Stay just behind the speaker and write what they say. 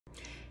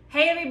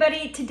Hey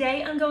everybody,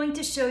 today I'm going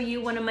to show you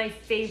one of my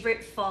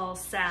favorite fall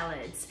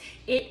salads.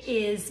 It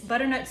is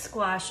butternut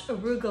squash,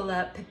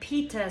 arugula,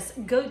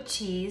 pepitas, goat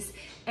cheese,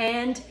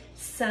 and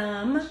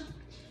some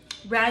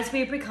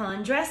raspberry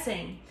pecan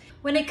dressing.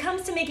 When it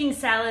comes to making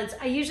salads,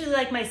 I usually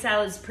like my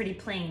salads pretty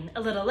plain.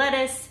 A little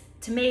lettuce,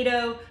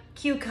 tomato,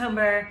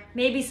 cucumber,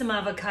 maybe some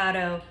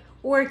avocado,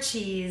 or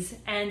cheese,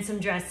 and some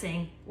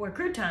dressing, or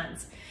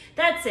croutons.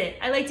 That's it.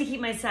 I like to keep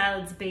my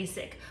salads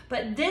basic,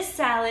 but this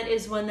salad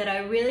is one that I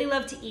really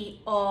love to eat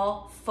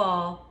all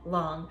fall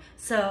long.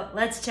 So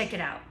let's check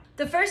it out.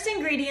 The first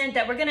ingredient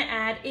that we're gonna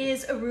add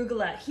is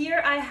arugula.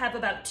 Here I have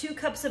about 2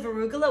 cups of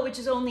arugula, which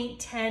is only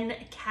 10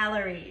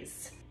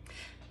 calories.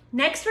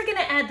 Next, we're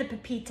gonna add the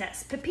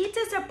pepitas.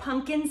 Pepitas are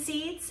pumpkin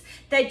seeds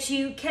that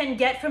you can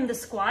get from the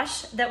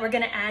squash that we're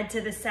gonna add to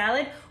the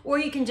salad, or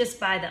you can just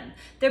buy them.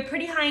 They're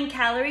pretty high in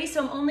calories,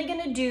 so I'm only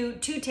gonna do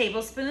 2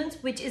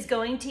 tablespoons, which is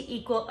going to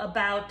equal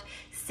about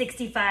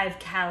 65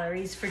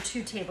 calories for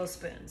 2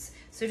 tablespoons.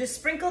 So just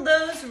sprinkle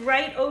those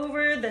right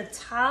over the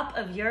top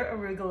of your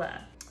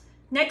arugula.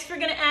 Next, we're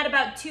gonna add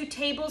about 2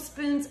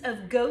 tablespoons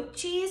of goat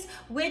cheese,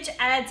 which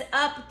adds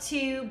up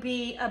to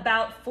be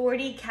about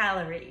 40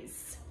 calories.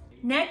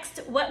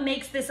 Next, what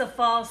makes this a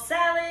fall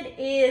salad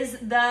is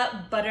the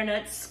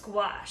butternut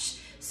squash.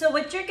 So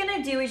what you're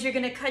gonna do is you're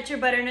gonna cut your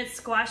butternut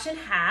squash in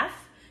half.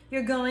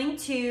 You're going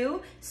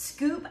to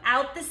scoop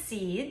out the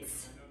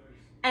seeds,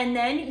 and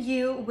then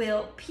you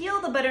will peel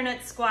the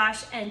butternut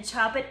squash and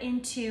chop it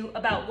into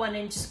about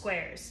 1-inch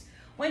squares.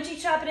 Once you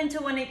chop it into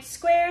 1-inch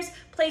squares,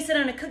 place it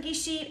on a cookie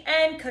sheet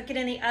and cook it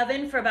in the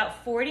oven for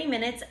about 40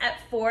 minutes at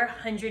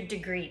 400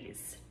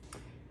 degrees.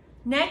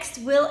 Next,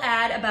 we'll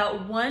add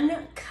about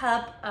 1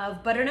 cup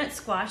of butternut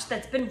squash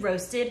that's been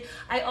roasted.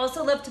 I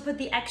also love to put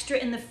the extra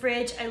in the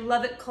fridge. I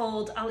love it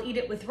cold. I'll eat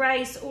it with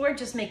rice or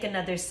just make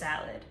another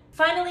salad.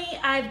 Finally,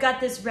 I've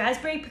got this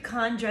raspberry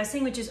pecan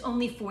dressing, which is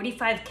only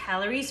 45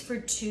 calories for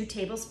 2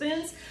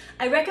 tablespoons.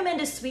 I recommend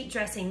a sweet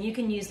dressing. You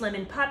can use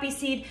lemon poppy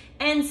seed,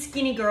 and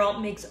Skinny Girl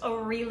makes a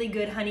really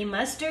good honey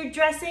mustard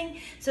dressing.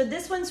 So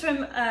this one's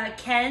from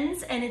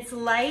Ken's, and it's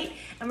light,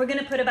 and we're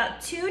gonna put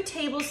about 2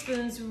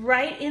 tablespoons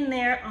right in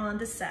there on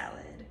the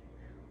salad.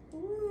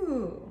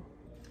 Ooh.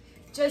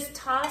 Just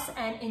toss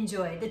and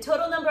enjoy. The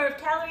total number of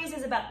calories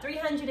is about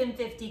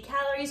 350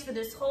 calories for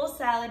this whole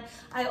salad.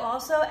 I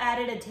also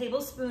added a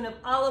tablespoon of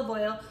olive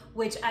oil,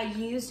 which I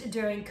used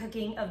during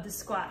cooking of the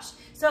squash.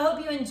 So I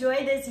hope you enjoy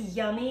this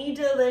yummy,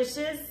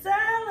 delicious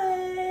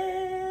salad.